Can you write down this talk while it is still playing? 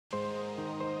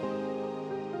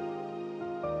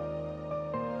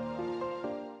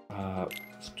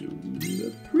Let's do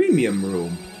the premium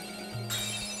room.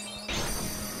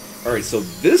 Alright, so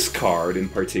this card in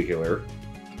particular,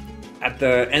 at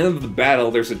the end of the battle,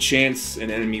 there's a chance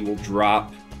an enemy will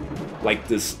drop like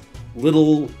this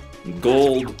little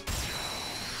gold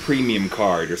premium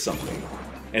card or something.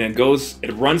 And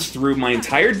it runs through my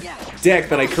entire deck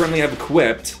that I currently have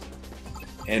equipped,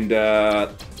 and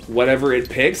whatever it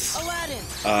picks,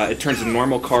 it turns a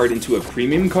normal card into a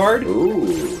premium card.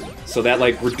 Ooh. So that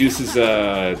like reduces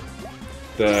the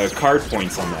card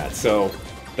points on that. So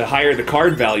the higher the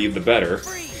card value, the better.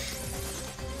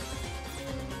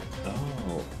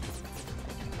 Oh.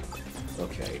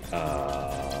 Okay.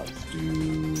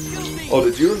 Oh,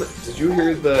 did you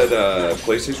hear that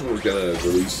PlayStation was gonna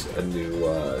release a new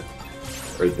or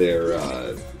their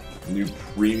new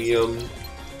premium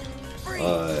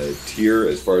tier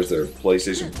as far as their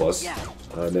PlayStation Plus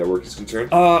network is concerned?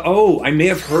 Oh, I may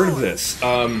have heard of this.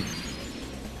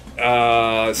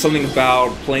 Something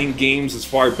about playing games as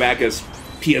far back as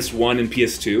PS1 and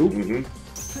PS2.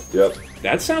 Mm-hmm. Yep.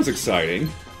 That sounds exciting.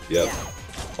 Yep.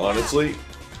 Honestly,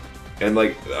 and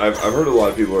like I've heard a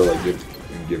lot of people are like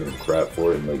giving them crap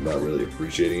for it and like not really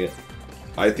appreciating it.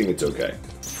 I think it's okay.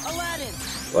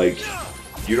 Like,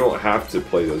 you don't have to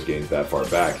play those games that far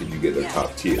back if you get their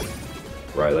top tier,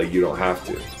 right? Like, you don't have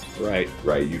to. Right.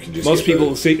 Right. You can just. Most people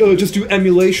will say, "Oh, just do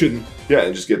emulation." Yeah,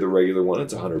 and just get the regular one.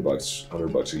 It's $100,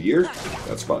 $100 a year.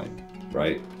 That's fine,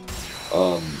 right?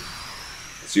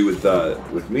 See, with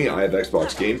me, I have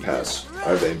Xbox Game Pass. I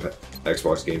have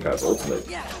Xbox Game Pass Ultimate,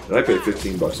 and I pay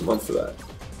 $15 a month for that.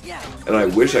 And I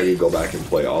wish I could go back and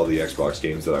play all the Xbox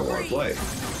games that I want to play.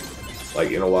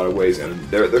 Like, in a lot of ways, and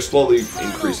they're slowly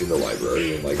increasing the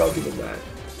library, and like I'll give them that.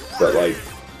 But like,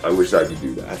 I wish I could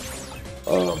do that.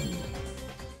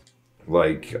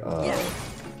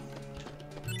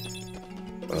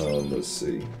 Let's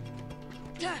see.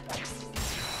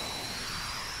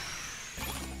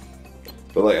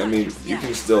 But like, I mean, you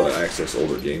can still access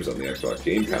older games on the Xbox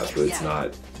Game Pass, but it's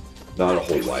not a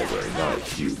whole library, not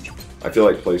huge. I feel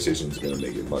like PlayStation's going to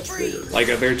make it much bigger. Like,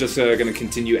 they're just going to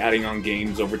continue adding on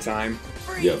games over time?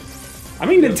 Yep. I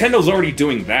mean, Nintendo's already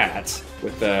doing that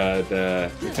with the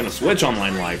Nintendo Switch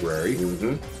Online library.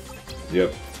 Mm-hmm.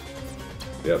 Yep.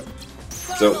 Yep.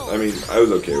 So, I mean, I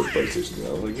was okay with PlayStation.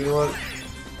 I was like, you know what?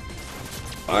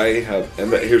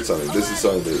 Here's something. This is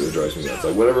something that drives me nuts.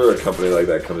 Like, whenever a company like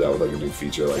that comes out with like a new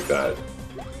feature like that,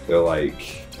 they're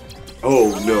like,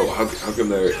 "Oh no,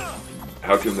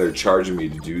 how come they're charging me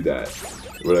to do that?"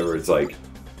 Whatever. It's like,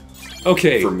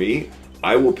 okay, for me,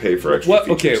 I will pay for extra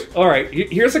features. Okay, all right.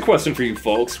 Here's a question for you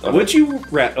folks. Would you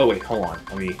oh wait, hold on.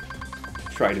 Let me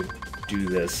try to do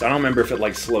this. I don't remember if it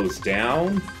like slows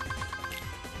down.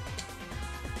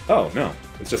 Oh no,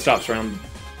 it just stops around.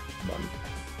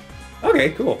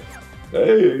 Okay, cool.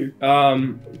 Hey.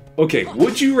 Okay,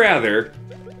 would you rather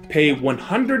pay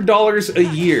 $100 a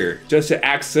year just to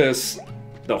access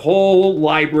the whole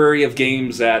library of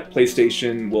games that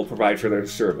PlayStation will provide for their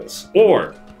service?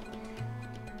 Or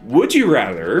would you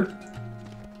rather,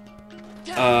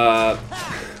 well,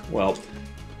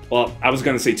 I was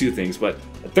going to say two things, but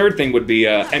the third thing would be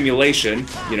emulation,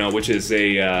 you know, which is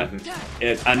a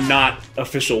not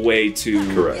official way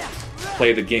to Correct.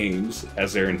 play the games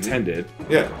as they're intended.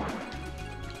 Yeah.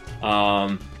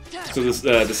 So this,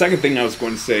 the second thing I was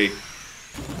going to say,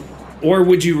 or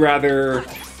would you rather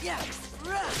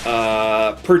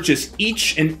purchase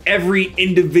each and every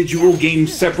individual game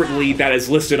separately that is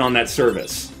listed on that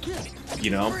service?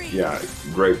 You know? Yeah,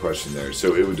 great question there.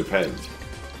 So it would depend.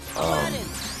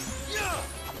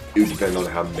 It would depend on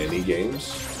how many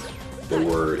games there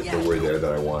were there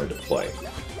that I wanted to play.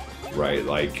 Right?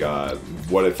 Like,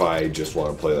 what if I just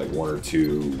want to play like one or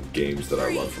two games that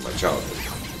I love from my childhood?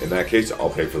 In that case, I'll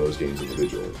pay for those games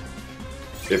individually.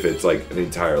 If it's like an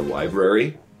entire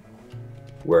library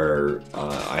where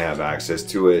I have access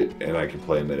to it and I can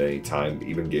play them at any time,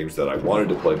 even games that I wanted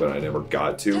to play but I never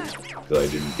got to, that I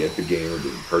didn't get the game or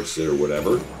didn't purchase it or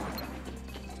whatever,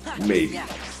 maybe.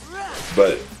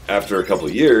 But after a couple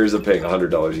of years of paying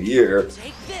 $100 a year,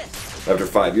 after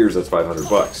 5 years, that's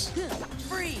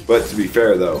 $500. But to be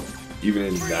fair though, even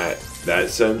in that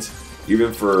sense,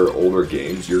 even for older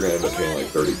games, you're gonna end up paying like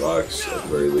 $30 at the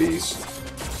very least.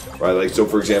 Right, like, so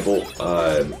for example,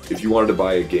 if you wanted to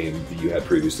buy a game that you had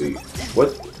previously,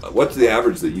 what's the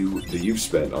average that you've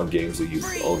spent on games that you've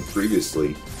owned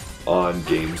previously on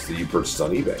games that you purchased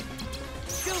on eBay?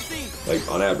 Like,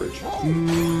 on average.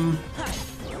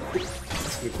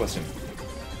 That's a good question.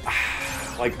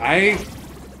 Like, I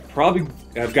probably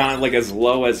have gone like as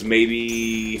low as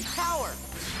maybe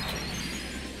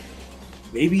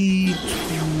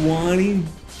 20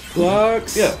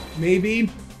 bucks. Yeah. Maybe.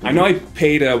 I know I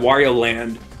paid Wario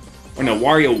Land, or no,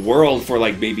 Wario World for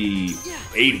like maybe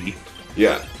 80.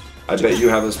 Yeah. I bet you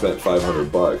haven't spent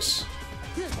 500 bucks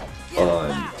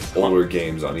on older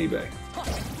games on eBay.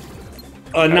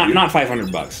 Not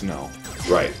 500 bucks, no.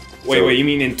 Right. Wait, you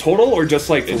mean in total or just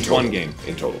like for one game?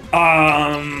 In total.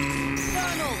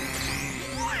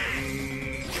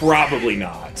 Probably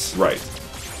not. Right.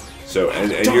 So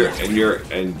and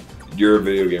you're a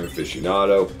video game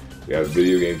aficionado. We have a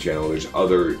video game channel. There's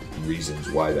other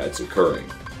reasons why that's occurring,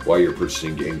 why you're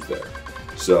purchasing games there.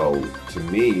 So to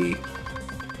me,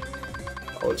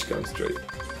 I'll let you concentrate.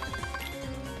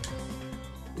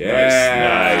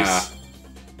 Yeah. Nice.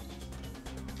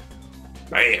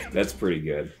 Man, that's pretty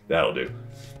good. That'll do.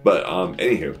 But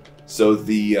anywho, so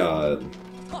the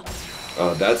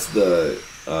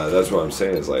that's what I'm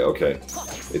saying is like, okay,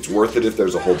 it's worth it if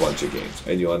there's a whole bunch of games,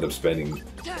 and you'll end up spending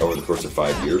over the course of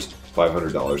 5 years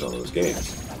 $500 on those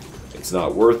games. It's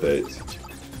not worth it,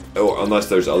 unless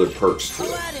there's other perks to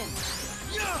it.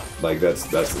 Like that's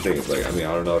the thing. It's like, I mean,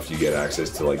 I don't know if you get access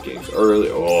to like games early.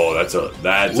 Oh, that's a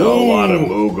lot of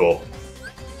moogle.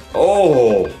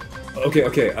 Oh.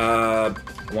 Okay. I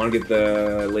want to get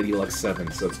the Lady Luck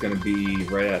 7, so it's gonna be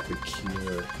right at the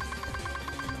cure.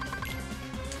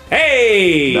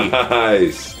 Hey!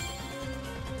 Nice.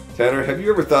 Tanner, have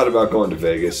you ever thought about going to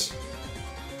Vegas?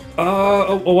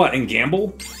 What, and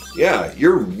gamble? Yeah,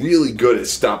 you're really good at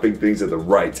stopping things at the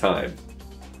right time.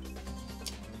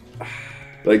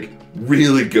 Like,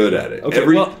 really good at it. Okay,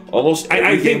 almost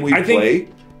every game we play,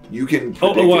 you can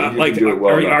predict it, you can do it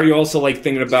well are you also like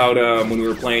thinking about when we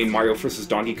were playing Mario vs.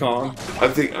 Donkey Kong?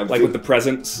 I'm with the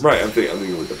presents. Right, I'm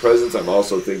thinking with the presents. I'm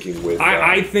also thinking with.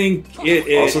 I think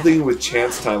also thinking with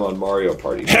chance time on Mario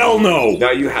Party. Hell no!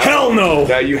 Now you have. Hell no!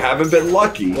 Now you haven't been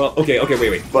lucky. Well, okay,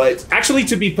 wait. But actually,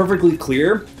 to be perfectly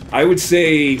clear, I would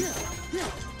say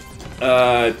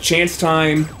chance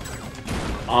time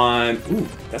on. Ooh,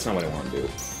 that's not what I want to do.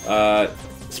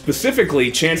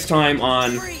 Specifically, chance time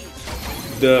on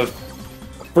the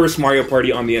first Mario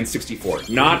Party on the N64,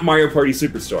 not Mario Party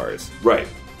Superstars. Right.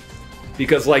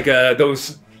 Because like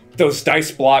those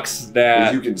dice blocks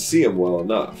that you can see them well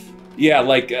enough. Yeah,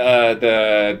 like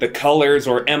the colors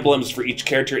or emblems for each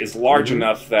character is large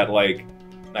enough that like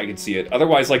I can see it.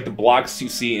 Otherwise, like the blocks you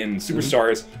see in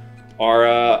Superstars are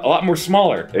a lot more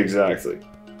smaller. Exactly.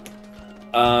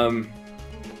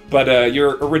 But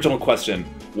your original question: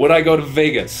 would I go to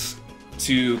Vegas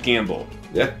to gamble?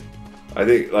 Yeah. I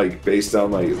think like based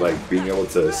on like being able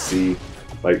to see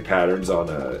like patterns on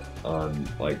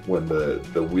like when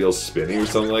the wheel's spinning or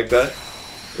something like that,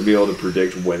 and be able to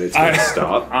predict when it's going to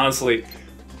stop. Honestly,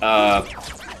 I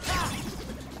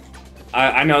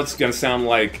know it's gonna sound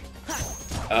like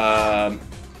kind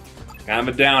of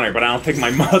a downer, but I don't think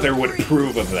my mother would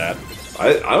approve of that.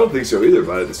 I don't think so either.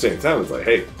 But at the same time, it's like,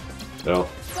 hey, you know,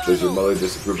 does your mother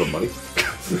disapprove of money?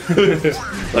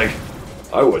 Like,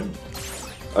 I wouldn't.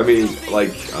 I mean,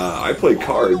 like, I play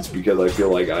cards because I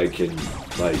feel like I can,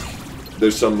 like,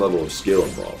 there's some level of skill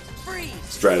involved.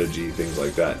 Strategy, things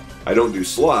like that. I don't do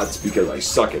slots because I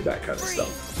suck at that kind of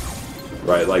stuff.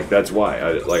 Right? Like, that's why.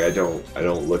 I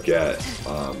don't look at,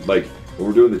 like, when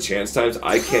we're doing the chance times,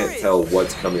 I can't tell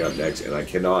what's coming up next, and I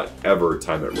cannot ever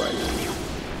time it right.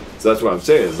 So that's what I'm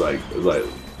saying is, like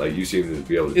you seem to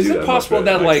be able to do that. Is it possible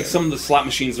that, like, some of the slot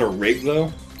machines are rigged,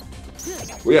 though?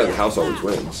 Well, yeah, the house always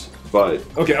wins. But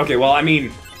okay. Well, I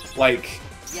mean, like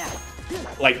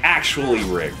actually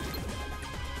rigged.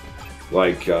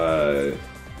 Like,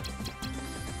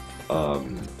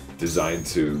 designed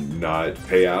to not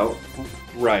pay out.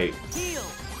 Right.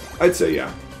 I'd say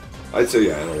yeah. In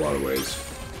a lot of ways.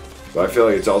 But I feel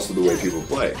like it's also the way people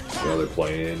play. You know, they're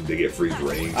playing, they get free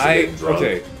drinks, they get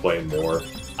drunk, playing more.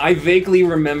 I vaguely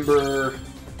remember,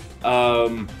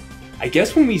 I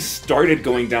guess when we started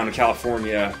going down to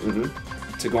California.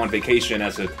 To go on vacation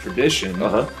as a tradition.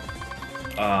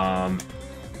 I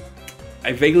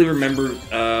vaguely remember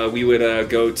we would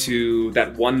go to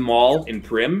that one mall in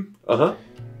Prim.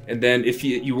 And then if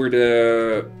you were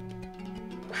to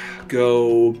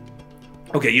go,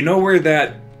 okay, you know where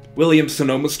that Williams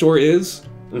Sonoma store is?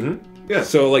 Yeah.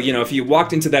 So like, you know, if you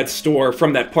walked into that store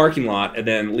from that parking lot and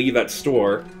then leave that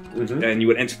store, and you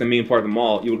would enter the main part of the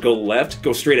mall, you would go left,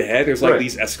 go straight ahead. There's like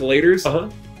these escalators.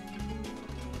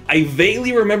 I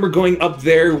vaguely remember going up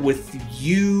there with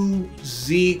you,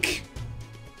 Zeke,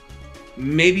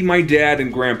 maybe my dad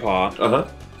and Grandpa.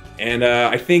 And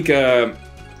I think my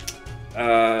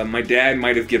dad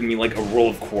might have given me like a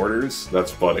roll of quarters.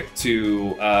 That's funny.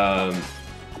 To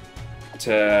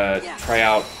try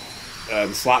out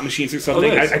the slot machines or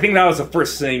something. Oh, nice. I think that was the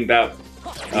first thing that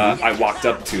I walked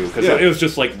up to, because it was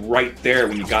just like right there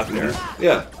when you got there.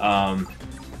 Yeah.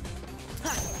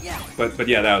 But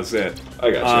yeah, that was it.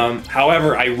 I got you.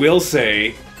 However, I will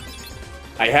say,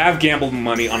 I have gambled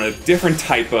money on a different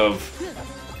type of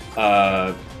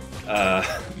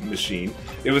machine.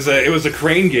 It was a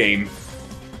crane game,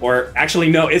 or actually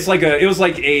no, it was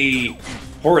like a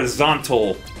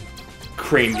horizontal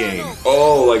crane game.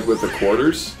 Oh, like with the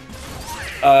quarters?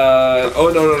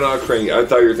 Oh no, not crane. I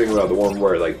thought you were thinking about the one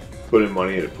where like put in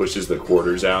money and it pushes the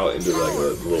quarters out into like a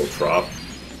little trough.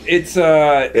 It's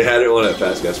It had it on at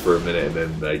Fast Gas for a minute and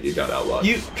then like it got outlawed.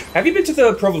 Have you been to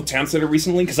the Provo Town Center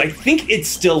recently? Because I think it's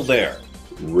still there.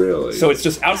 Really? So it's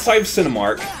just outside of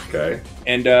Cinemark. Okay.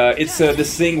 And it's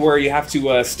this thing where you have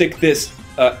to stick this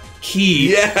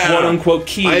key, quote unquote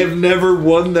key. I have never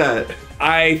won that.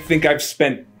 I think I've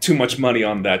spent too much money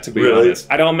on that, to be honest.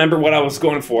 I don't remember what I was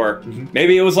going for.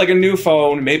 Maybe it was like a new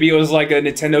phone. Maybe it was like a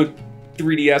Nintendo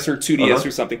 3DS or 2DS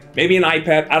or something. Maybe an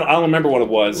iPad. I don't remember what it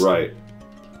was. Right.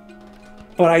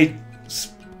 But I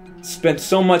spent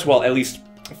so much, well, at least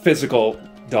physical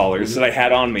dollars that I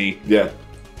had on me. Yeah.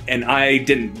 And I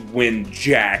didn't win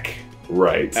jack.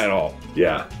 Right. At all.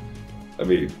 Yeah. I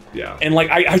mean, yeah. And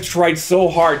like, I tried so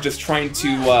hard just trying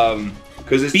to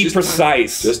be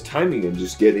precise. Just timing and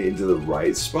just getting into the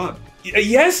right spot.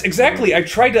 Yes, exactly. I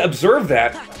tried to observe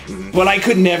that, but I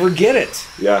could never get it.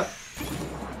 Yeah.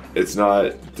 It's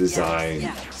not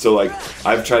designed. So like,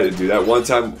 I've tried to do that. One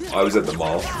time I was at the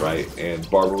mall, right? And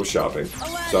Barbara was shopping.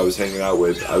 So I was hanging out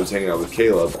with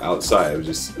Caleb outside. I was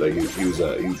just like, he was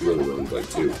really like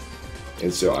 2.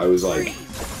 And so I was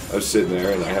sitting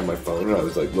there and I had my phone and I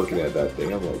was like looking at that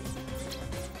thing. I'm like,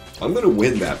 I'm gonna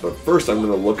win that, but first I'm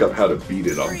gonna look up how to beat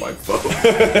it on my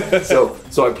phone.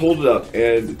 so I pulled it up,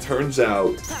 and it turns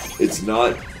out it's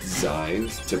not designed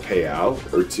to pay out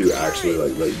or to actually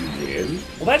like let you win.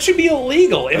 Well, that should be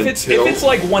illegal. If it's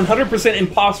like 100%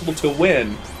 impossible to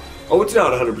win. Oh, it's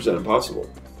not 100% impossible.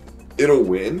 It'll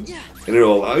win, and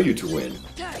it'll allow you to win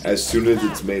as soon as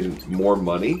it's made more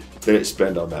money than it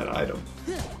spent on that item.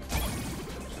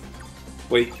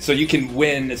 Wait, so you can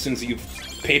win as soon as you've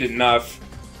paid enough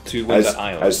to win the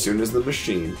item. As soon as the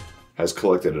machine has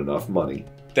collected enough money.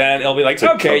 Then it'll be like,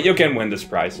 okay, you can win this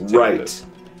prize. Right.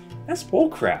 That's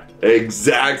bullcrap.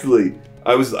 Exactly.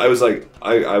 I was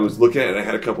looking at it and I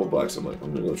had a couple bucks. I'm like,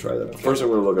 I'm gonna go try that. First I'm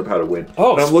gonna look up how to win.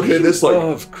 Oh, and I'm looking at this like, are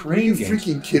you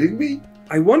freaking kidding me?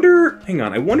 I wonder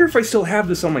if I still have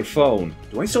this on my phone.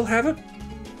 Do I still have it?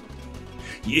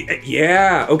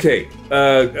 Yeah, okay.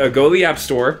 Go to the App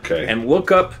Store and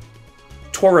look up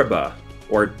Toreba.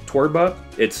 Or Toreba.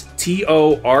 It's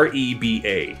Toreba.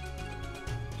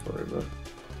 Toreba.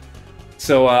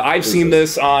 So I've seen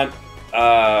this on...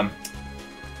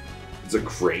 it's a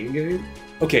crane game?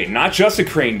 Okay, not just a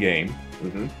crane game.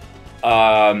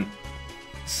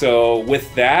 So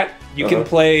with that, you can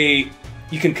play...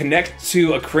 You can connect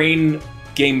to a crane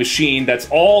game machine that's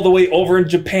all the way over in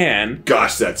Japan.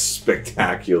 Gosh, that's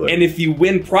spectacular. And if you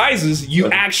win prizes, you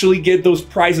actually get those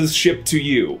prizes shipped to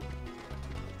you.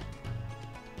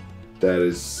 That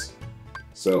is...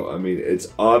 So, I mean,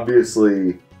 it's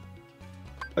obviously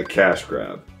a cash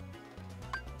grab.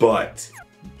 But,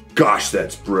 gosh,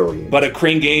 that's brilliant. But a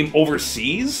crane game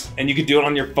overseas? And you could do it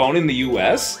on your phone in the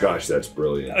US? Gosh, that's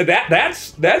brilliant.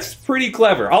 That's pretty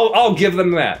clever. I'll give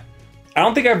them that. I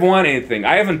don't think I've won anything.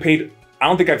 I don't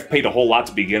think I've paid a whole lot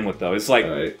to begin with, though. It's like,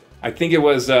 I think it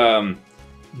was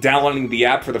downloading the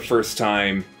app for the first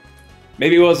time.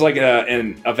 Maybe it was like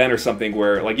an event or something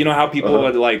where, like, you know how people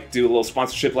would like do a little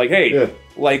sponsorship, like, hey,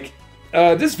 like,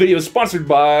 this video is sponsored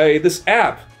by this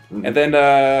app, and then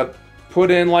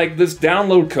put in like this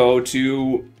download code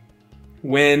to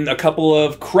win a couple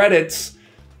of credits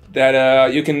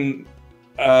that you can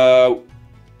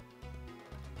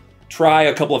try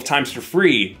a couple of times for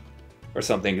free or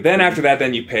something. Then after that,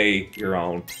 then you pay your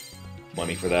own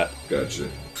money for that. Gotcha.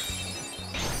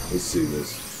 Let's see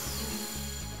this.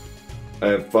 I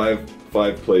have five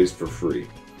plays for free.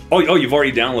 Oh, you've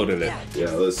already downloaded it. Yeah,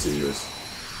 let's see this.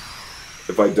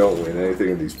 If I don't win anything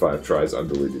in these 5 tries, I'm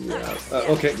deleting the app.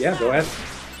 Okay, yeah, go ahead.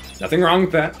 Nothing wrong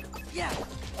with that.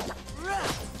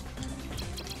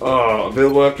 Oh,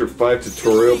 available after 5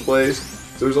 tutorial plays?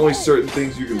 So there's only certain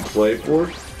things you can play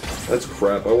for? That's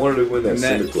crap. I wanted to win that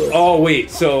sinister. Oh, wait,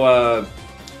 so,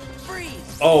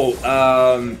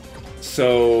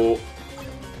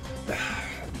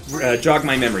 jog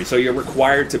my memory. So you're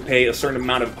required to pay a certain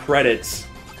amount of credits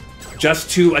just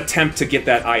to attempt to get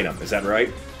that item. Is that right?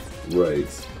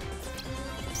 Right.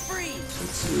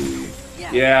 Let's see.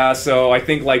 Yeah, so I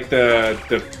think like the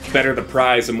better the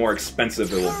prize, the more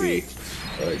expensive it will be.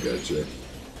 I gotcha.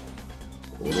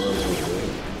 What do I want to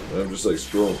name? I'm just like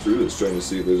scrolling through this, trying to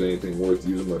see if there's anything worth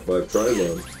using my 5 tries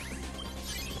on.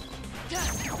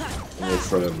 I'm gonna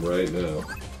try them right now.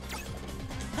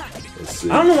 Let's see.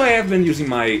 I don't know why I've been using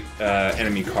my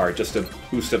enemy card just to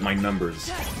boost up my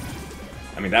numbers.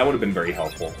 I mean, that would have been very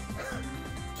helpful.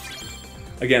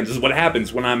 Again, this is what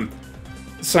happens when I'm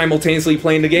simultaneously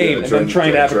playing the game and then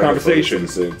trying to have a conversation. At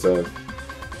the same time.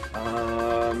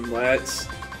 Let's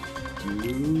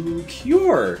do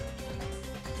Cure.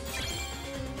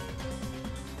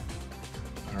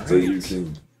 All So right. you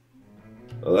can...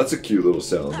 Oh, that's a cute little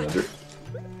salamander.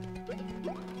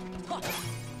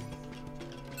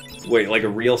 Wait, like a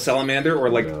real salamander or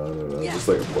like... No, just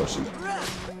like a plushie.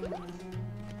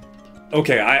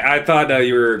 Okay, I thought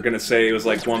you were gonna say it was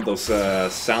like one of those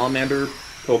salamander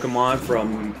Pokemon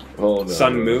from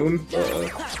Sun Moon.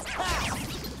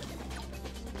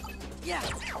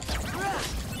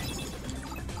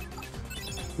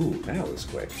 Ooh, that was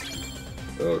quick.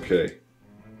 Okay.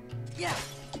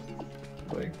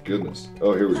 My goodness.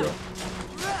 Oh, here we go.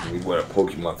 We went a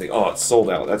Pokemon thing. Oh, it's sold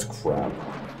out. That's crap.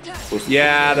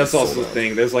 Yeah, that's also the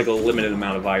thing. There's like a limited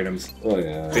amount of items. Oh,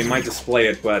 yeah. They might display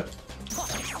it, but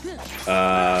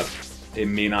it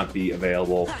may not be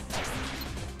available.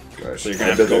 Gosh, So you're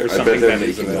gonna have to go for something that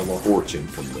is making a available. fortune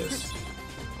from this.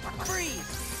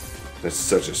 That's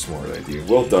such a smart idea.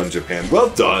 Well done, Japan. Well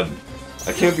done!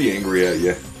 I can't be angry at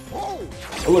you. Oh,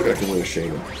 look, I can win a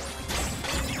Shaman.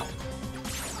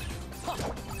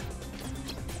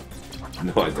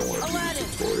 No, I don't want to do the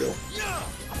tutorial.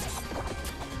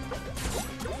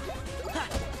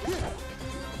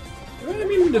 I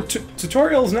mean, the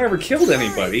tutorials never killed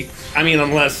anybody. I mean,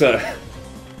 unless, I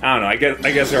don't know, I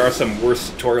guess there are some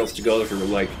worse tutorials to go through,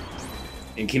 like,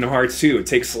 in Kingdom Hearts 2, it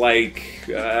takes, like,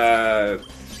 at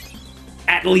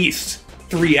least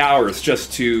 3 hours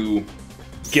just to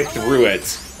get through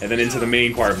it, and then into the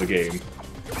main part of the game.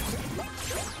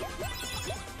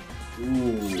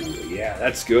 Ooh, yeah,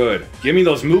 that's good. Give me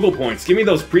those Moogle points, give me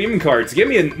those premium cards, give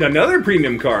me another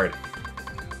premium card!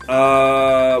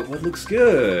 What looks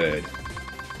good?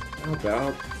 How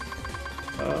about...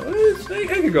 I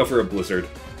could go for a Blizzard.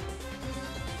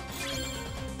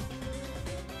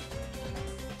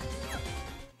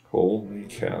 Holy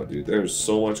cow, dude. There's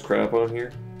so much crap on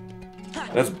here.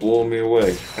 That's blowing me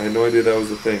away. I had no idea that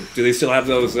was a thing. Do they still have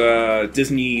those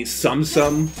Disney Sum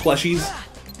plushies?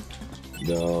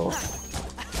 No.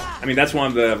 I mean, that's one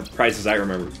of the prices I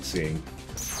remember seeing.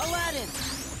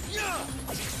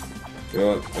 You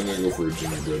know what? I'm gonna go for a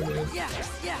gingerbread man.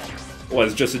 What,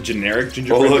 it's just a generic Oh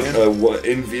gingerbread look, man? what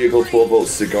in-vehicle 12-volt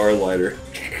cigar lighter.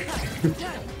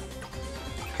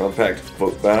 Compact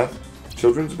foot bath.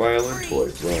 Children's violin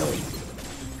toy. Wow.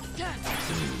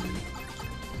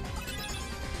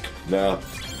 Now,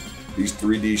 these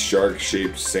 3D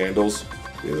shark-shaped sandals,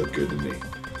 they look good to me.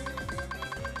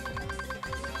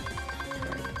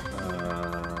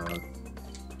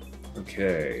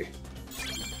 Okay.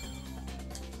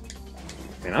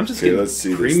 Man, I'm just Okay, getting let's see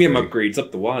this premium thing. upgrades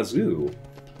up the wazoo.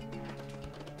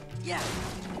 Yeah.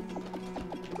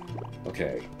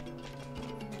 Okay.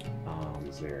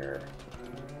 Is there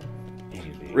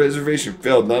anything? Reservation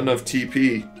failed, not enough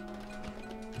TP.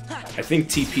 I think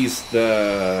TP's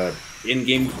the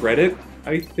in-game credit,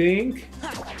 I think?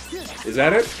 Is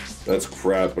that it? That's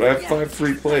crap, but I have 5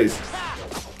 free plays.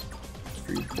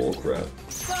 Free bull crap.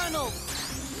 Funnel.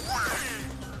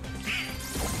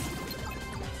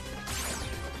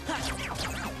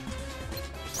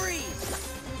 Freeze.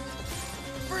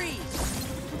 Freeze.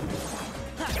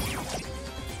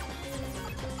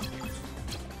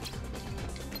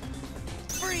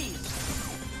 Freeze.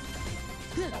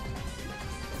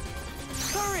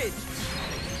 Courage.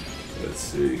 Let's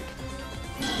see.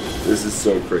 This is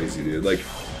so crazy, dude. Like,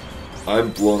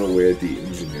 I'm blown away at the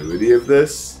ingenuity of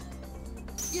this.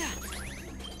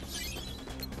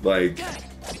 Like,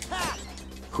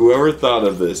 whoever thought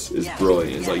of this is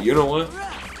brilliant. It's like, you know what?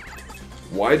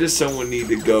 Why does someone need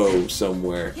to go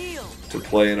somewhere to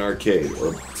play an arcade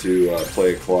or to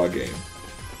play a claw game?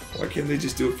 Why can't they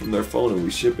just do it from their phone and we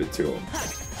ship it to them?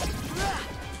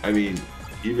 I mean,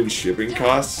 even shipping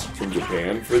costs from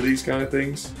Japan for these kind of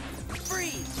things?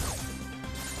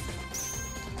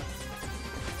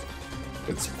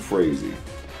 It's crazy.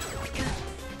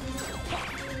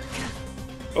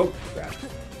 Oh, crap.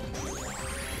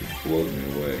 It blows me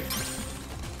away.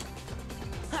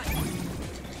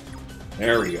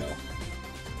 There we go.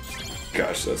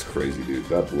 Gosh, that's crazy, dude.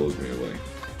 That blows me away.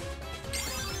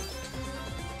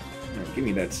 Now, give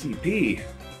me that CP.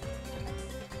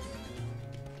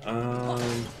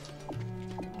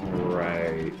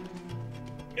 Right.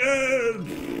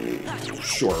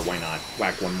 Sure, why not?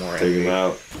 Whack one more. Take him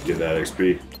out. Get that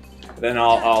XP. Then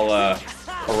I'll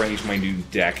arrange my new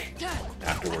deck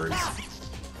afterwards.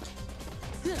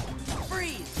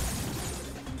 Freeze.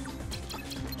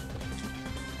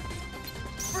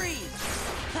 Freeze.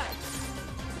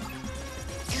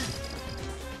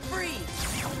 Freeze.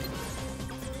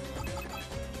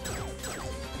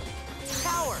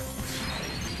 Power.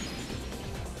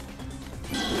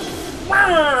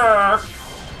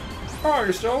 Oh,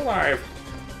 you're still alive.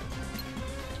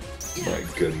 My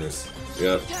goodness.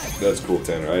 Yeah, that's cool,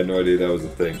 Tanner. I had no idea that was a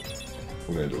thing.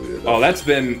 I'm gonna delete it. Oh, that's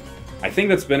been... I think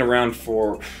that's been around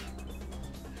for...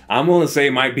 I'm willing to say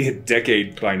it might be a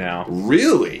decade by now.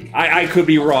 Really? I could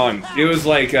be wrong. It was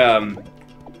like,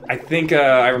 I think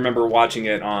I remember watching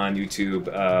it on YouTube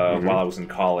while I was in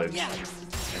college.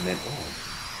 And then...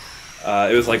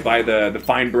 it was like by the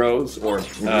Fine Bros, or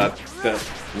the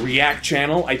React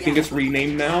channel. I think it's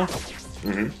renamed now.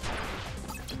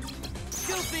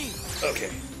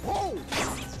 Okay.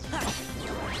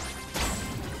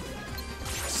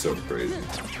 So crazy.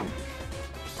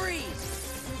 Freeze.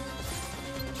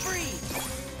 Freeze.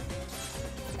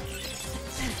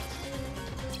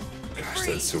 Gosh,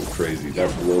 that's so crazy.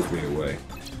 That blows me away.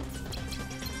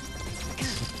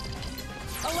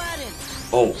 Aladdin.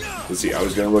 Oh, let's see. I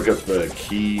was gonna look up the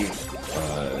key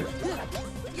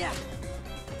Yeah.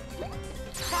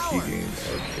 key game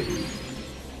arcade.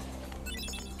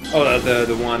 Oh,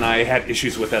 the one I had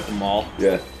issues with at the mall.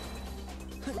 Yeah.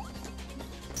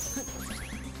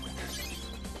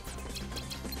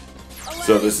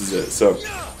 So this is it. So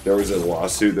there was a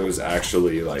lawsuit that was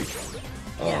actually like,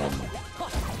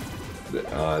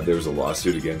 there was a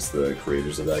lawsuit against the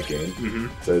creators of that game.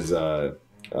 It says,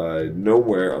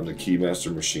 nowhere on the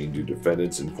Keymaster machine do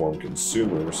defendants inform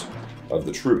consumers of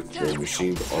the truth. Their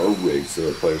machines are rigged so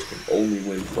that players can only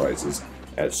win prizes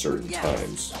at certain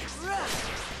times.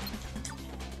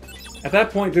 At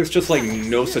that point, there's just like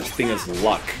no such thing as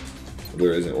luck.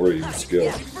 There isn't, or even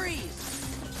skill.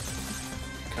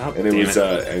 God And it damn was,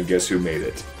 and guess who made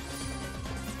it?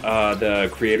 The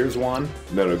creators won?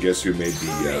 No, guess who made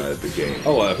the game?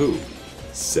 Oh, who?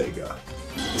 Sega.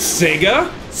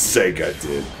 Sega? Sega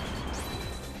did.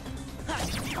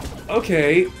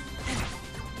 Okay.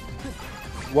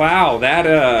 Wow, that,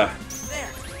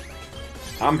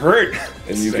 I'm hurt.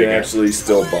 And you can Sega. actually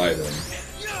still buy them.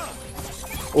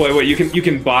 Wait, you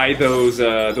can buy those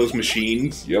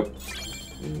machines? Yep.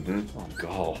 Oh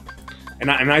god. And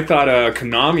I thought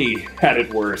Konami had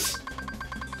it worse.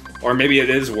 Or maybe it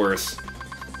is worse.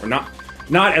 Or not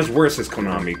as worse as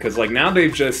Konami, because like now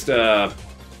they've just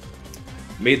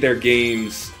made their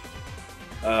games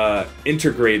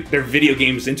integrate their video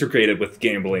games integrated with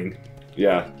gambling.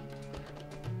 Yeah.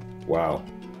 Wow.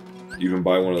 You can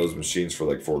buy one of those machines for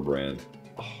like $4 grand.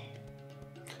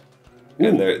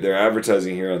 And they're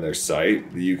advertising here on their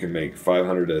site that you can make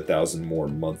 500 to 1,000 more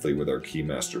monthly with our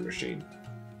Keymaster machine.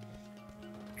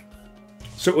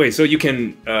 So wait, so you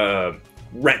can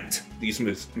rent these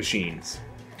machines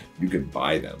You can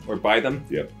buy them. or buy them?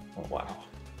 Yep. Oh wow.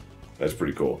 That's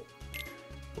pretty cool.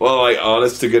 Well, like,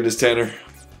 honest to goodness, Tanner,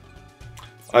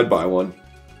 I'd buy one.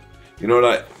 You know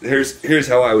what? Here's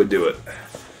how I would do it.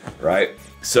 Right?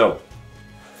 So,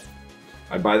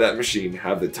 I'd buy that machine,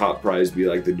 have the top prize be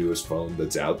like the newest phone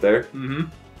that's out there.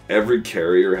 Every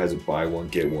carrier has a buy one,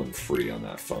 get one free on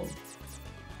that phone.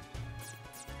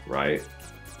 Right?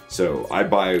 So, I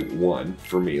buy one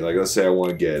for me. Like, let's say I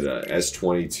want to get a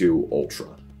S22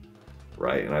 Ultra.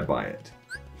 Right? And I buy it.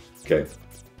 Okay.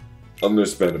 I'm going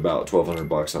to spend about 1,200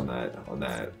 bucks on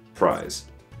that prize.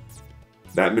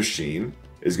 That machine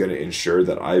is going to ensure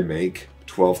that I make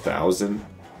 $12,000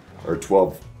 or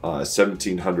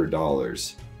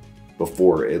 $1,700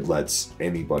 before it lets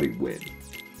anybody win.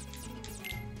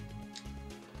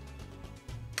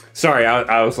 Sorry,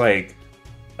 I was like,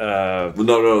 Well,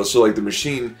 no. So like the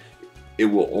machine, it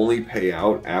will only pay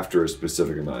out after a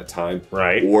specific amount of time,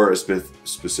 right? Or a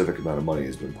specific amount of money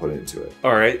has been put into it.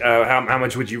 All right. How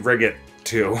much would you rig it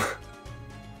to?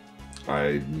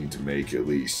 I need to make at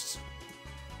least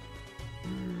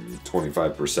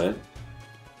 25%.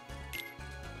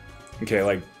 Okay,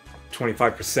 like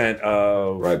 25%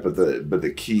 of... Right, but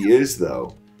the key is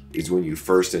though, is when you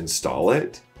first install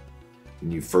it,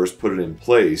 and you first put it in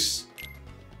place,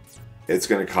 it's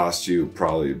going to cost you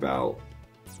probably about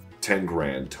 10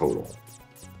 grand total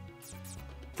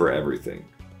for everything.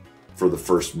 For the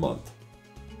first month,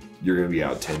 you're going to be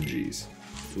out 10 G's.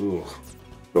 Ooh.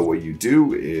 But what you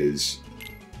do is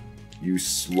you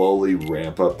slowly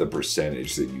ramp up the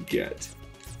percentage that you get.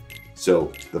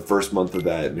 So the first month of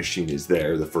that machine is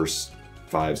there, the first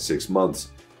 5-6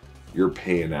 months, you're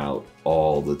paying out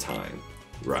all the time,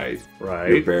 right? Right.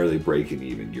 You're barely breaking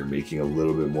even. You're making a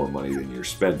little bit more money than you're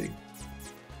spending.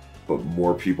 But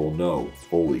more people know,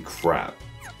 holy crap,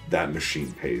 that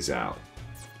machine pays out.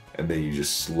 And then you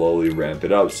just slowly ramp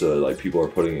it up so that, like, people are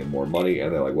putting in more money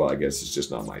and they're like, well, I guess it's just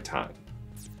not my time,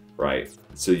 right?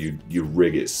 So you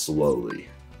rig it slowly.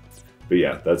 But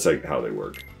yeah, that's like how they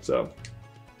work. So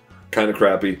kind of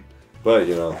crappy, but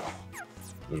you know,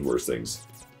 there's worse things.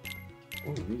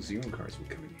 Oh, New Zealand cards would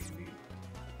come in handy.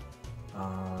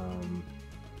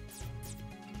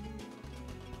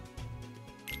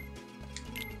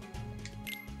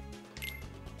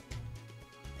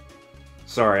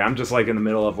 Sorry, I'm just like in the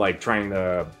middle of like trying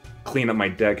to clean up my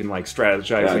deck and like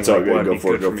strategizing. Yeah, it's all like, good. what Go would be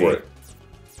for it. good Go for it.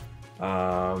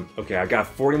 Okay, I got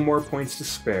 40 more points to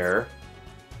spare.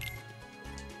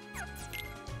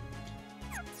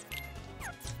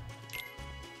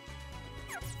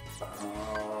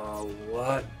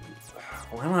 What?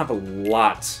 Well, I don't have a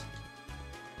lot.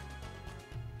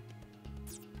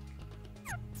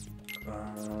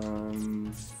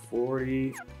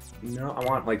 40. No, I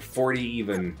want like 40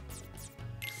 even.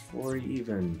 40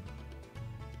 even.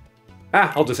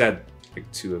 Ah, I'll just add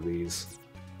like 2 of these.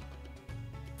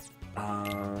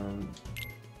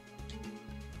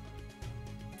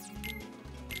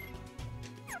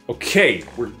 Okay,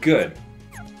 we're good.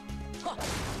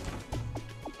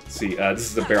 Let's see,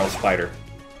 this is a barrel spider.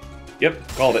 Yep,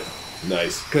 called it.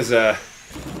 Nice. Because,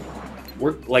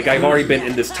 we're, like, I've already been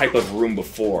in this type of room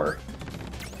before.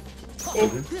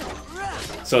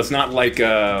 So it's not like,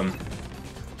 so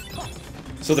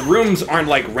the rooms aren't,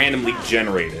 like, randomly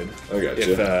generated. I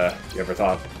gotcha. If, you ever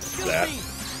thought that.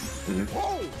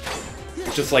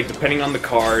 It's just, like, depending on the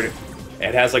card,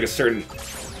 it has, like, a certain...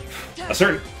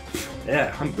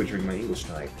 Yeah, I'm butchering my English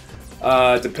tonight.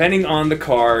 Depending on the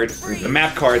card, the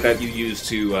map card that you use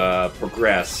to,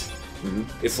 progress,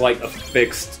 it's like a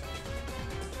fixed,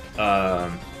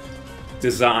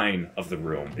 design of the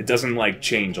room. It doesn't, like,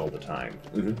 change all the time.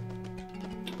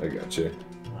 I gotcha.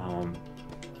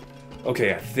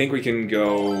 Okay, I think we can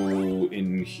go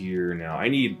in here now. I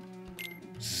need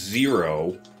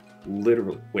 0.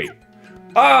 Literally. Wait.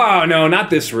 Oh, no,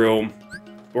 not this room.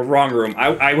 Or wrong room.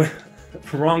 I went...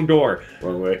 Wrong door.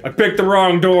 Wrong way. I picked the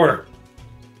wrong door.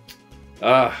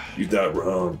 You got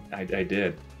wrong. I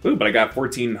did. Ooh, but I got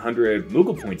 1,400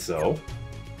 Moogle points, though.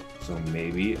 So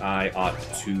maybe I ought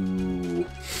to...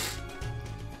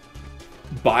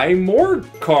 buy more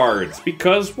cards,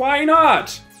 because why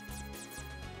not?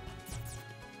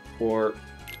 Or...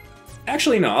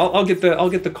 Actually, no, I'll get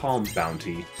the Calm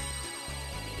Bounty.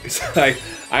 Because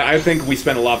I think we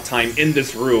spent a lot of time in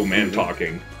this room and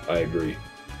talking. I agree.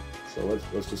 So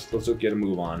let's just get a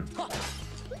move on.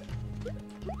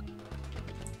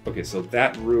 Okay, so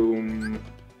that room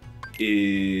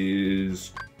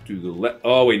is to the left.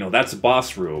 Oh wait, no, that's the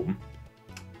boss room.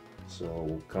 So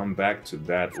we'll come back to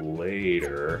that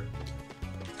later.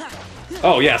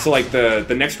 Oh yeah, so like the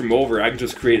next room over, I can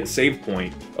just create a save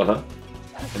point.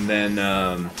 And then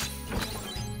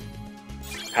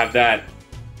have that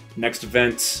next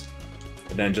event,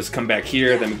 and then just come back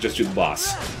here. Then we just do the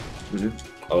boss.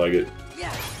 I like it.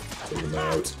 Taking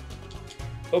that out.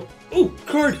 Oh, ooh,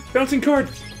 card! Bouncing card!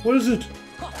 What is it?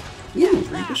 Ooh,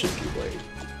 3 Bishop Keyblade.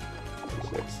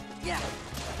 6.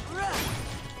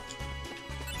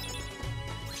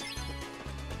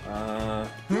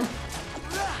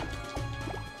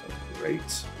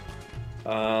 Great.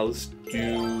 Let's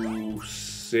do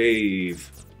save.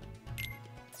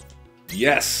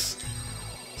 Yes!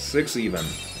 6 even.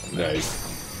 Nice.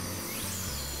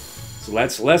 So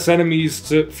that's less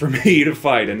enemies for me to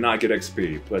fight and not get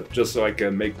XP, but just so I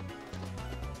can make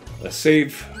a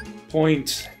save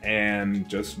point and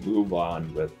just move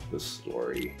on with the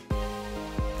story.